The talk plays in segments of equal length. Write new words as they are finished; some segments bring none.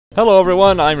Hello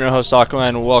everyone, I'm your host Aqua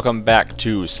and welcome back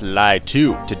to Sly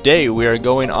 2. Today we are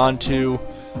going on to...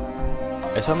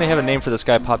 I suddenly have a name for this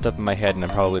guy popped up in my head and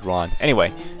I'm probably wrong.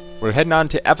 Anyway, we're heading on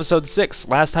to episode 6.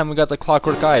 Last time we got the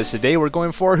Clockwork Eyes. Today we're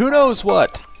going for who knows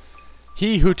what?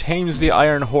 He Who Tames the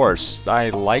Iron Horse. I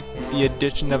like the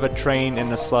addition of a train in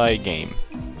the Sly game.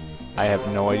 I have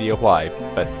no idea why,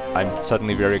 but I'm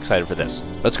suddenly very excited for this.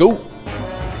 Let's go!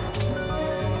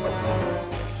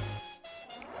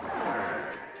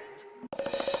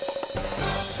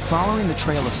 Following the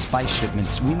trail of spice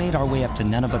shipments, we made our way up to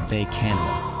Nunavut Bay,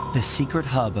 Canada, the secret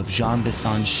hub of Jean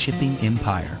Bisson's shipping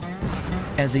empire.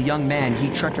 As a young man,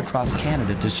 he trekked across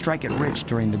Canada to strike it rich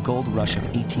during the gold rush of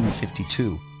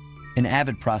 1852. An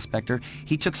avid prospector,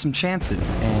 he took some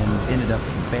chances and ended up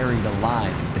buried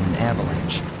alive in an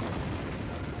avalanche.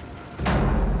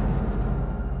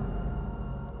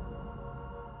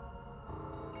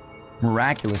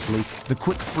 Miraculously, the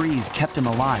quick freeze kept him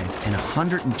alive, and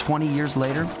 120 years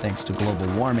later, thanks to global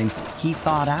warming, he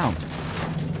thawed out.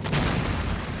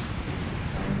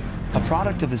 A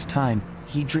product of his time,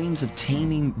 he dreams of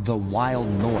taming the wild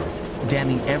north,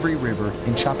 damming every river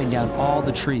and chopping down all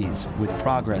the trees, with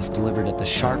progress delivered at the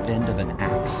sharp end of an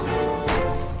axe.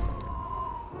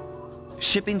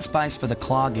 Shipping spice for the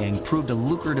Claw Gang proved a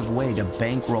lucrative way to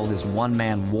bankroll his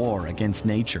one-man war against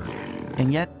nature,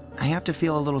 and yet, I have to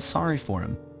feel a little sorry for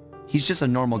him. He's just a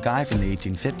normal guy from the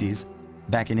 1850s.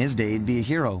 Back in his day, he'd be a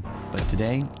hero, but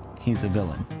today, he's a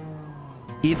villain.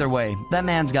 Either way, that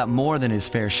man's got more than his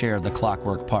fair share of the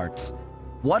clockwork parts.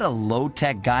 What a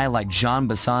low-tech guy like Jean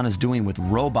Bisson is doing with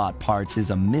robot parts is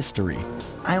a mystery.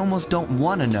 I almost don't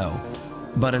want to know.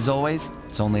 But as always,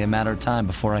 it's only a matter of time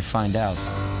before I find out.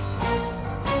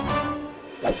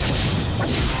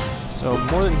 So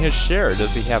more than his share,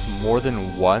 does he have more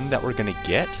than one that we're gonna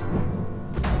get?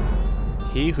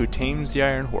 He Who Tames the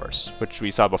Iron Horse, which we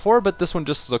saw before, but this one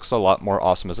just looks a lot more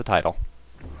awesome as a title.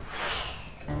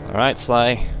 Alright,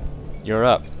 Sly, you're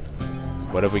up.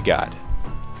 What have we got?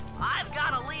 I've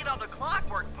got a lead on the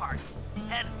clockwork parts.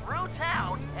 Head through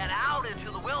town and out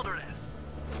into the wilderness.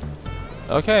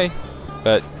 Okay,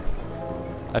 but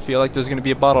I feel like there's gonna be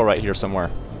a bottle right here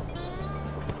somewhere.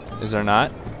 Is there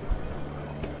not?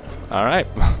 Alright,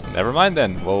 never mind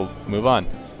then. We'll move on.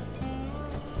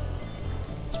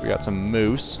 So we got some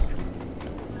moose.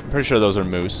 I'm pretty sure those are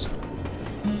moose.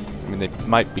 I mean, they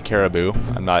might be caribou.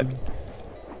 I'm not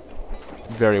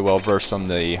very well versed on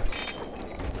the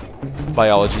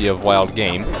biology of wild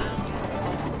game.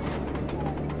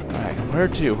 Alright, where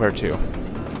to? Where to?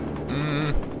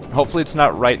 Hopefully it's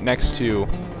not right next to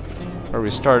where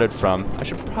we started from. I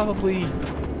should probably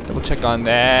double check on...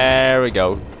 There we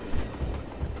go.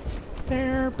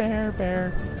 Bear, bear,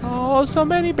 bear. Oh, so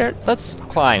many bears. Let's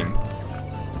climb.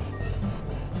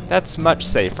 That's much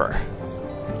safer.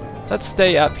 Let's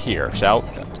stay up here, shall we?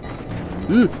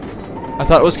 Ooh, I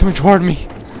thought it was coming toward me.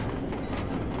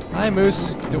 Hi,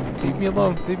 moose. No, leave me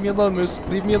alone. Leave me alone, moose.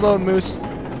 Leave me alone, moose.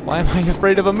 Why am I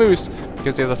afraid of a moose?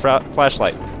 Because he has a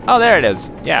flashlight. Oh, there it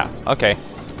is. Yeah, okay.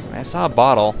 I saw a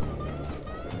bottle.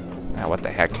 Ah, what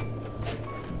the heck.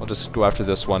 We'll just go after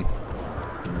this one.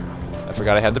 I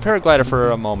forgot I had the paraglider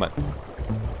for a moment.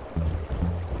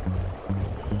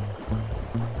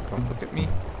 Don't look at me.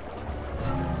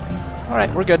 Alright,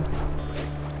 we're good.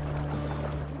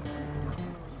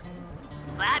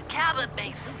 That cabin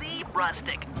may seem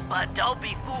rustic, but don't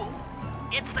be fooled.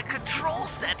 It's the control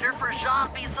center for Jean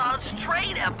Bisson's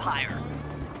trade empire.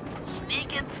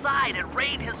 Sneak inside and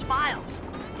raid his files.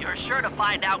 You're sure to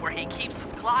find out where he keeps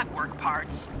his clockwork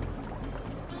parts.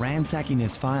 Ransacking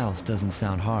his files doesn't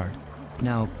sound hard.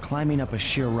 Now, climbing up a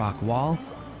sheer rock wall,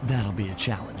 that'll be a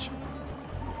challenge.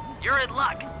 You're in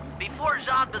luck. Before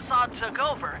Jean Bisson took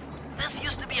over, this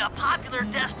used to be a popular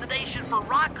destination for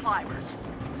rock climbers.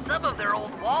 Some of their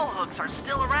old wall hooks are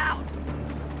still around.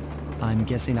 I'm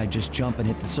guessing I just jump and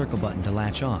hit the circle button to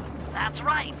latch on. That's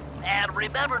right. And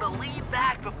remember to lean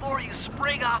back before you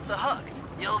spring off the hook.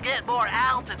 You'll get more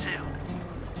altitude.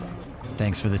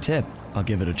 Thanks for the tip. I'll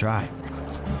give it a try.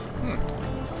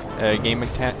 A game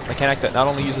mechanic that not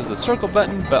only uses the circle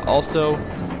button, but also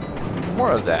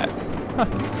more of that. Huh.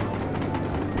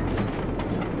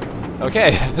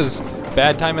 Okay, this is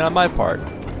bad timing on my part.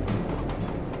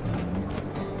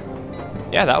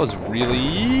 Yeah, that was really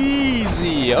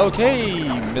easy. Okay,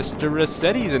 Mr.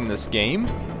 Rossetti's in this game.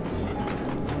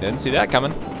 Didn't see that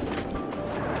coming.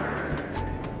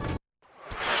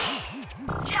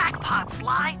 Jackpot,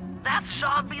 Sly! That's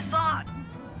Jean Bisson!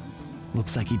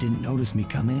 Looks like he didn't notice me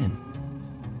come in.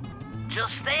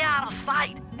 Just stay out of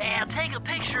sight and take a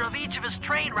picture of each of his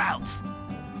trade routes.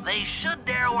 They should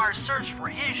narrow our search for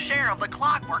his share of the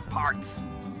clockwork parts.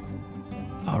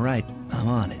 All right, I'm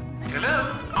on it.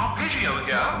 Hello, Arpeggio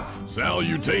here.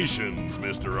 Salutations,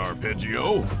 Mr.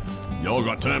 Arpeggio. Y'all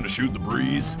got time to shoot the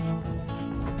breeze?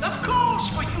 Of course,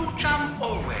 for you, chum,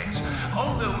 always.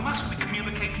 Although, must we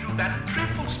communicate through that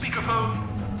dreadful speakerphone?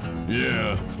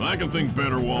 Yeah, I can think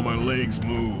better while my legs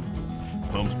move.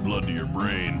 Pumps blood to your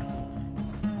brain.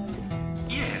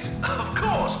 Yes, of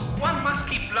course. One must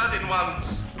keep blood in one's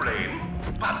brain.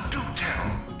 But do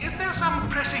tell, is there some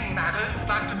pressing matter you'd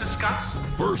like to discuss?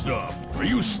 First off, are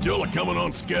you still coming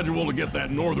on schedule to get that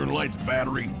Northern Lights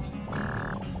battery?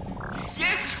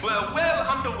 Yes, we're well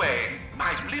underway.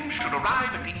 My blimp should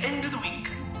arrive at the end of the week.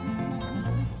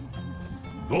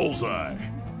 Bullseye.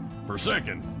 For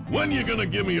second, when you gonna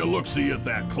give me a look-see at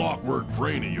that clockwork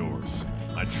brain of yours?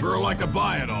 I'd sure like to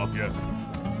buy it off you.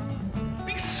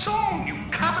 Be song, you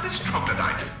covetous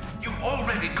troglodyte. You've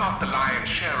already got the lion's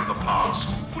share of the parts.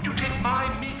 Would you take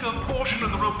my meager portion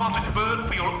of the robotic bird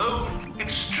for your own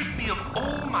and strip me of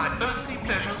all my earthly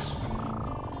pleasures?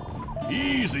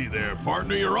 Easy there,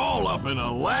 partner. You're all up in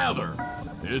a lather.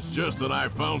 It's just that I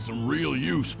found some real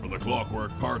use for the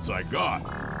clockwork parts I got.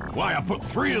 Why, I put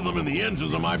 3 of them in the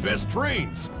engines of my best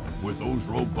trains. With those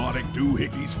robotic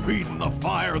doohickeys feeding the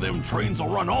fire, them trains will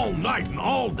run all night and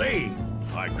all day.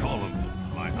 I call them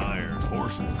my iron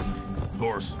horses. Of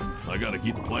course, I gotta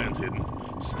keep the plans hidden.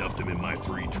 Stuffed them in my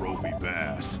 3 trophy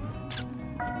bass.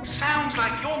 Sounds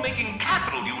like you're making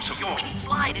capital use of your...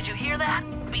 Sly, did you hear that?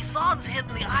 Bison's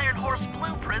hidden the Iron Horse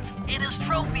blueprints in his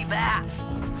trophy bass.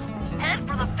 Head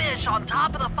for the fish on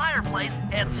top of the fireplace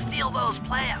and steal those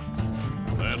plans.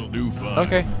 That'll do fine.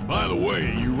 Okay. By the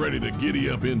way, you ready to giddy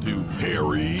up into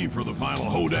Perry for the final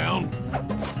hoedown?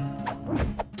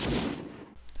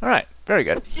 Alright, very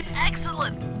good.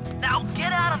 Excellent! Now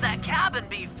get out of that cabin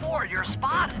before you're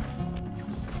spotted.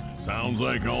 Sounds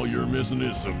like all you're missing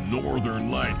is some Northern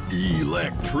Light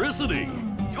electricity.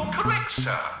 You're correct,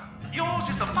 sir. Yours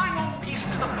is the final piece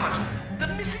to the puzzle. The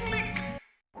missing link.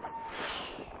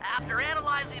 After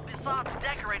analyzing Bison's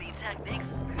decorating techniques,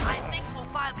 I think we'll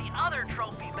find the other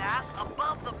trophy bass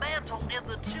above the mantle in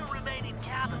the 2 remaining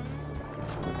cabins.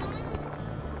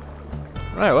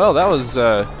 Right, well, that was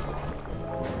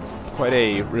quite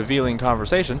a revealing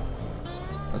conversation.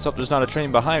 Let's hope there's not a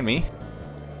train behind me.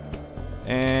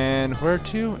 And where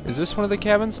to? Is this one of the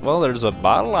cabins? Well, there's a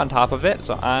bottle on top of it,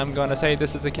 so I'm going to say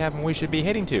this is the cabin we should be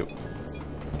heading to.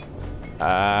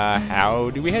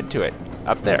 How do we head to it?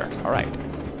 Up there. Alright.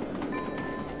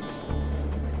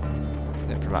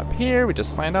 Then from up here, we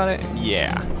just land on it, and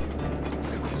yeah.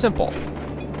 Simple.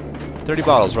 30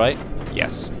 bottles, right?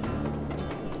 Yes.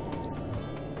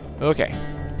 Okay.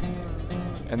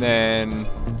 And then...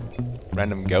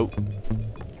 random goat.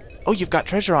 Oh, you've got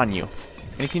treasure on you.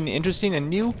 Anything interesting and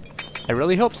new? I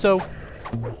really hope so.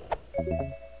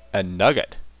 A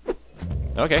nugget.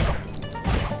 Okay.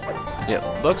 It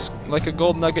looks like a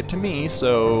gold nugget to me,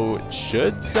 so it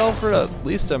should sell for at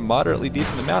least a moderately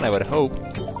decent amount, I would hope.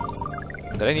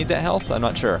 Did I need that health? I'm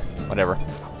not sure. Whatever.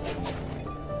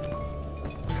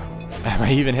 Am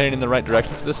I even heading in the right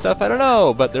direction for this stuff? I don't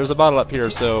know, but there's a bottle up here,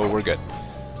 so we're good.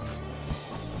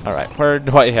 Alright, where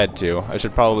do I head to? I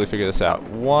should probably figure this out.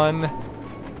 1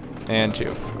 and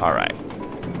 2. Alright.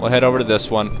 We'll head over to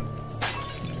this one.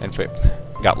 And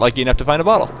got lucky enough to find a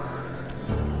bottle.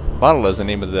 Bottle is the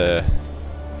name of the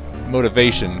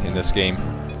motivation in this game.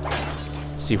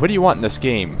 Let's see, what do you want in this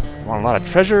game? You want a lot of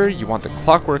treasure? You want the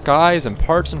clockwork eyes and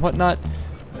parts and whatnot?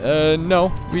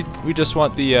 No. We just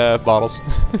want the bottles.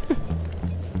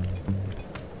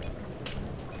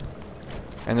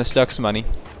 And the duck's money.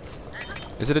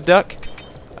 Is it a duck?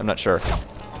 I'm not sure.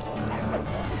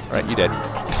 Alright, you did.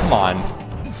 Come on.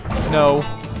 No.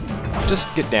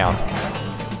 Just get down.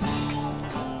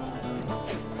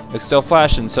 It's still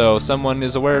flashing, so someone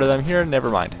is aware that I'm here. Never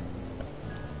mind.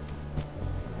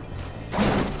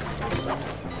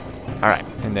 Alright,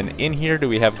 and then in here, do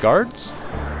we have guards?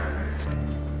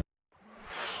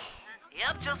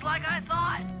 Yep, just like I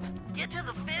thought. Get to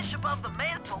the fish above the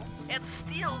mantle and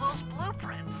steal those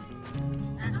blueprints.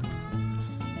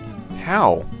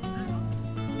 How?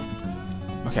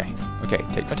 Okay, okay,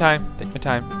 take my time, take my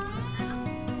time.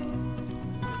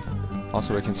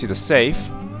 Also, we can see the safe.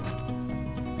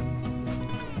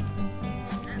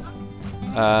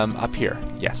 Up here,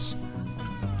 yes.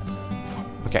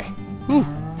 Okay. Whew.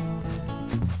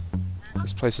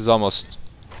 This place is almost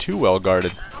too well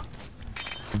guarded.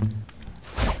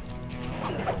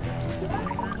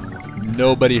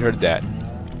 Nobody heard that.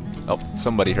 Oh,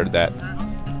 somebody heard that.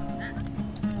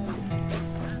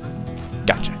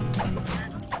 Gotcha.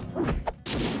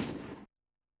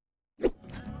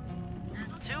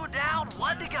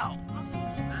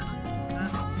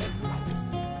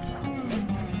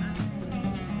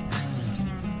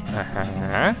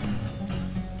 Uh-huh.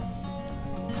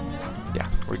 Yeah,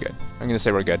 we're good. I'm gonna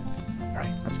say we're good.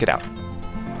 Alright, let's get out.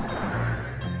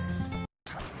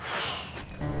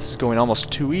 This is going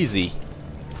almost too easy.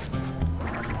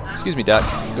 Excuse me, duck.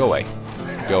 Go away.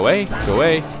 Go away. Go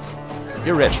away.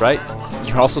 You're rich, right?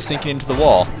 You're also sinking into the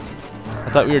wall. I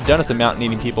thought we were done with the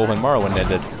mountain-eating people when Morrowind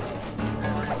ended.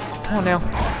 Come on now.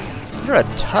 You're a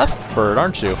tough bird,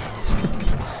 aren't you?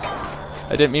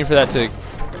 I didn't mean for that to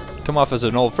come off as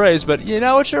an old phrase, but you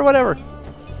know what? Sure, whatever.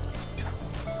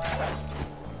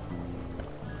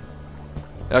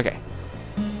 Okay.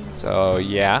 So,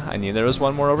 yeah, I knew there was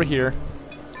one more over here.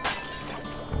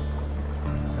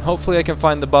 Hopefully I can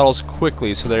find the bottles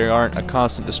quickly so they aren't a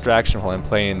constant distraction while I'm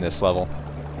playing this level.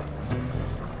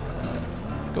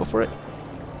 Go for it.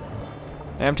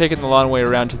 I am taking the long way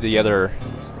around to the other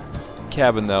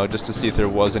cabin though, just to see if there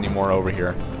was any more over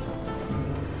here.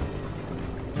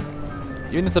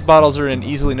 Even if the bottles are in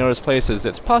easily noticed places,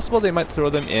 it's possible they might throw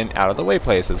them in out-of-the-way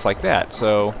places like that,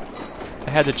 so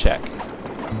I had to check.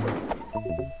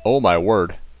 Oh my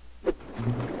word.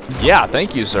 Yeah,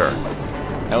 thank you, sir.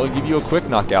 That will give you a quick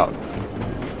knockout.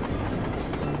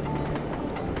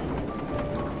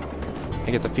 I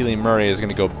get the feeling Murray is going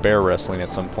to go bear wrestling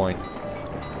at some point.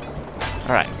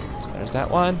 Alright, so there's that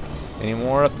one. Any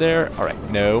more up there? Alright,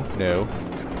 no, no.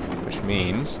 Which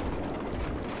means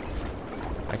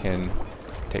I can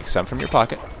take some from your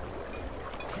pocket.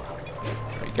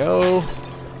 There we go.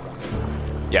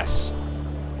 Yes.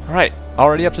 Alright,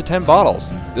 already up to 10 bottles.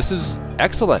 This is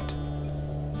excellent.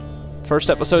 First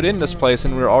episode in this place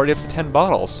and we're already up to 10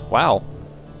 bottles. Wow.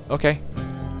 Okay.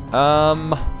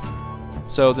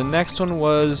 So the next one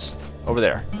was over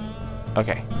there.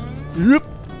 Okay. Yep.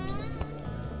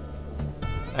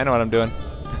 I know what I'm doing.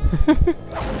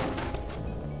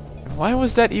 Why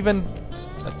was that even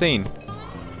a thing?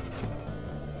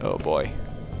 Oh boy.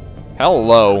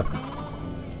 Hello.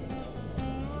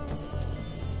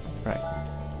 Right.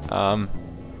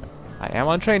 I am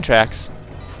on train tracks.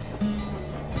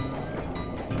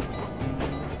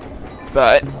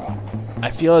 But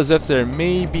I feel as if there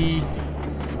may be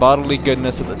bodily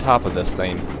goodness at the top of this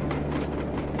thing.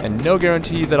 And no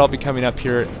guarantee that I'll be coming up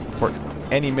here for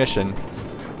any mission.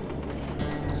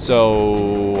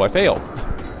 So I failed.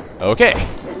 Okay.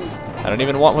 I don't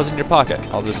even want what's in your pocket.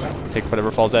 I'll just take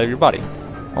whatever falls out of your body.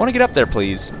 I want to get up there,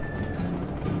 please.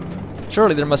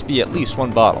 Surely there must be at least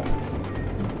one bottle.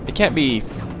 It can't be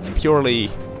purely...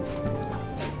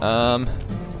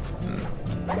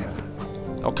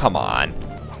 Oh, come on.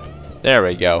 There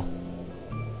we go.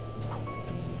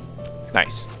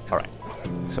 Nice. Alright.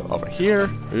 So over here.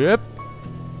 Yep.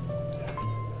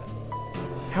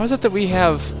 How is it that we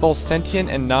have both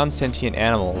sentient and non-sentient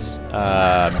animals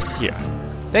here?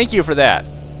 Thank you for that.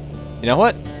 You know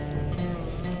what?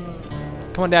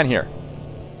 Come on down here.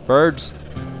 Birds.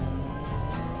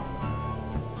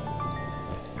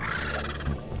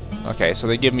 Okay, so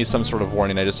they give me some sort of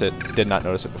warning. I just did not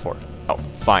notice it before. Oh,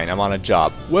 fine. I'm on a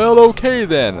job. Well, okay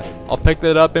then. I'll pick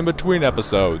that up in between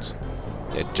episodes.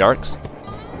 You jerks.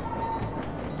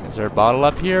 Is there a bottle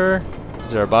up here?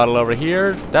 Is there a bottle over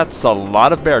here? That's a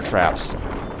lot of bear traps.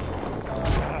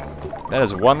 That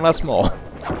is one less mole.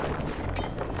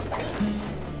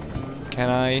 Can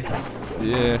I?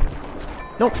 Yeah.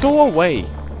 No, go away.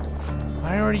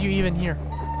 Why are you even here?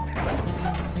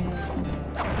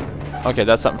 Okay,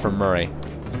 that's something from Murray.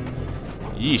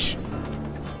 Yeesh.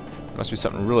 Must be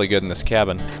something really good in this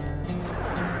cabin.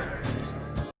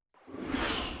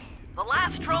 The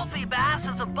last trophy bass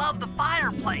is above the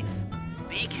fireplace.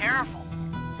 Be careful.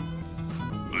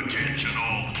 Attention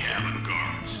all cabin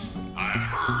guards. I've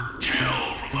heard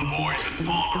tell from the boys at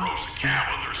Ponderosa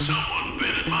Cabin there's someone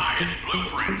been in my hidden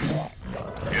blueprints.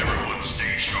 Everyone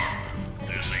stay sharp.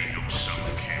 This ain't no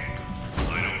summer camp.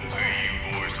 I don't pay you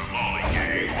boys to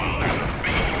lollygag while there's a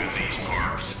beef in these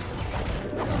parts.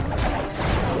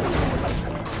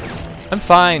 I'm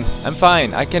fine. I'm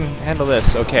fine. I can handle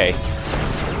this. Okay.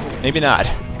 Maybe not.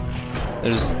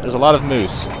 There's a lot of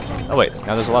moose. Oh wait,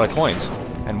 now there's a lot of coins.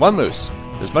 And one moose.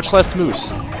 There's much less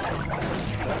moose.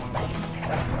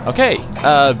 Okay,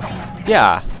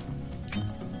 yeah.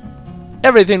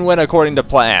 Everything went according to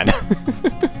plan.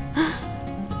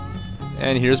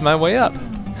 And here's my way up.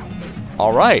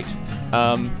 Alright.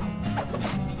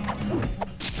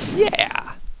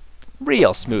 Yeah.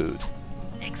 Real smooth.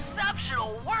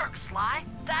 Exceptional work, Sly.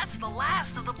 That's the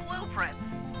last of the blueprints.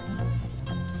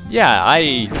 Yeah,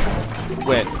 I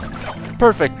went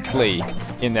perfectly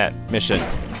in that mission.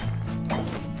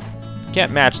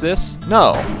 Can't match this?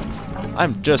 No.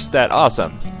 I'm just that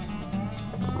awesome.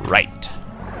 Right.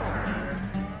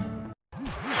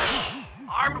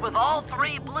 Armed with With all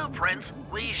 3 blueprints,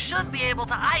 we should be able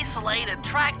to isolate and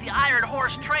track the Iron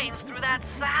Horse trains through that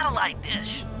satellite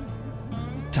dish.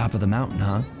 Top of the mountain,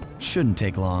 huh? Shouldn't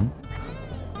take long.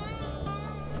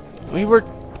 We were...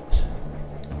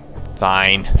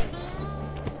 Fine.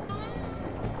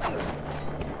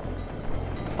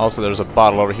 Also, there's a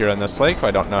bottle over here in this lake.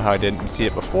 I don't know how I didn't see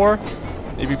it before.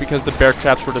 Maybe because the bear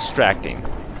traps were distracting.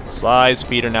 Sly's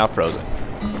feet are now frozen.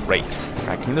 Great.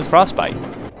 Raccoon with frostbite.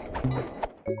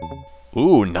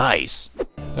 Ooh, nice.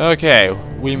 Okay,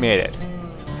 we made it.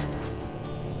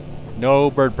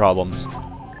 No bird problems.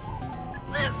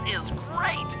 This is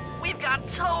great! We've got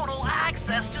total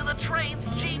access to the train's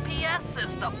GPS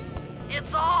system.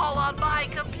 It's all on my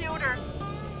computer.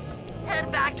 Head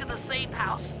back to the safe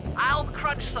house. I'll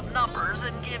crunch some numbers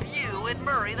and give you and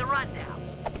Murray the rundown.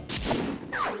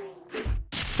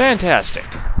 Fantastic.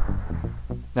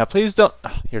 Now please don't...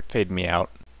 You're fading me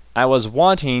out. I was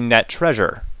wanting that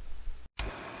treasure.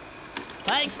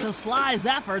 Thanks to Sly's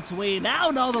efforts, we now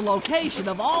know the location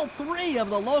of all 3 of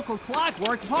the local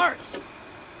clockwork parts.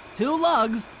 2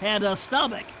 lugs and a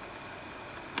stomach.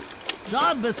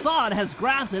 John Bisson has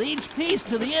grafted each piece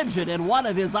to the engine in one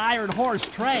of his Iron Horse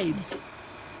trains.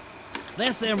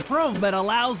 This improvement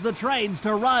allows the trains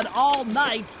to run all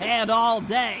night and all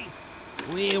day.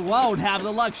 We won't have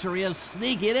the luxury of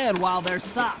sneaking in while they're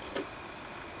stopped.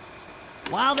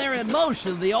 While they're in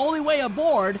motion, the only way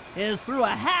aboard is through a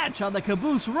hatch on the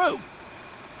caboose roof,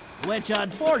 which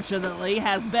unfortunately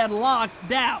has been locked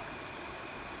down.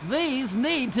 These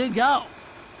need to go.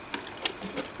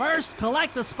 First,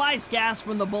 collect the spice gas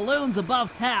from the balloons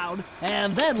above town,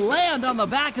 and then land on the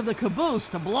back of the caboose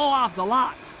to blow off the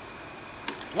locks.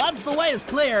 Once the way is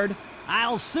cleared,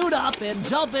 I'll suit up and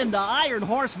jump into Iron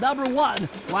Horse number 1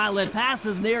 while it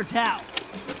passes near town.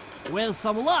 With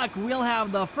some luck, we'll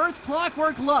have the first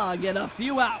clockwork lug in a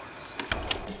few hours.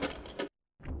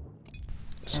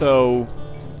 So,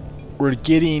 we're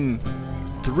getting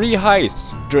 3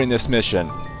 heists during this mission,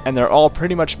 and they're all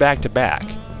pretty much back to back.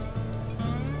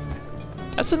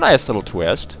 That's a nice little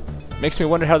twist. Makes me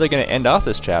wonder how they're going to end off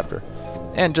this chapter.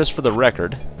 And just for the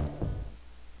record,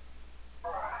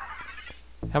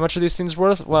 how much are these things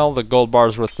worth? Well, the gold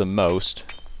bar's worth the most.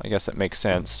 I guess that makes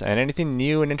sense. And anything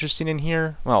new and interesting in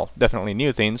here? Well, definitely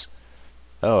new things.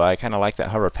 Oh, I kind of like that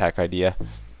hover pack idea.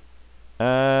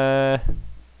 That's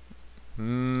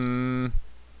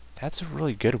a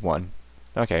really good one.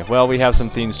 Okay, well, we have some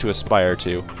things to aspire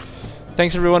to.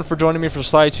 Thanks everyone for joining me for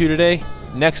Sly 2 today.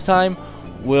 Next time,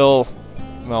 we'll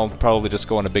probably just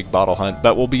go on a big bottle hunt,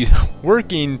 but we'll be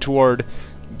working toward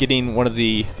getting one of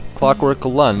the clockwork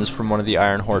luns from one of the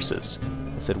Iron Horses.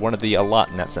 I said one of the a lot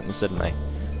in that sentence, didn't I?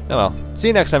 Oh well. See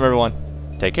you next time, everyone.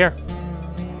 Take care.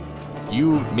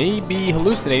 You may be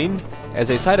hallucinating as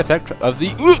a side effect of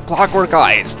the clockwork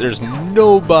eyes. There's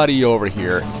nobody over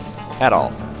here at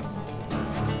all.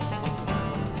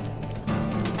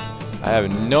 I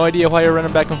have no idea why you're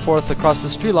running back and forth across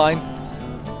this tree line,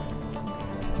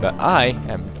 but I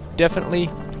am definitely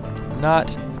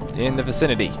not in the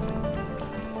vicinity.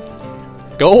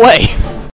 Go away!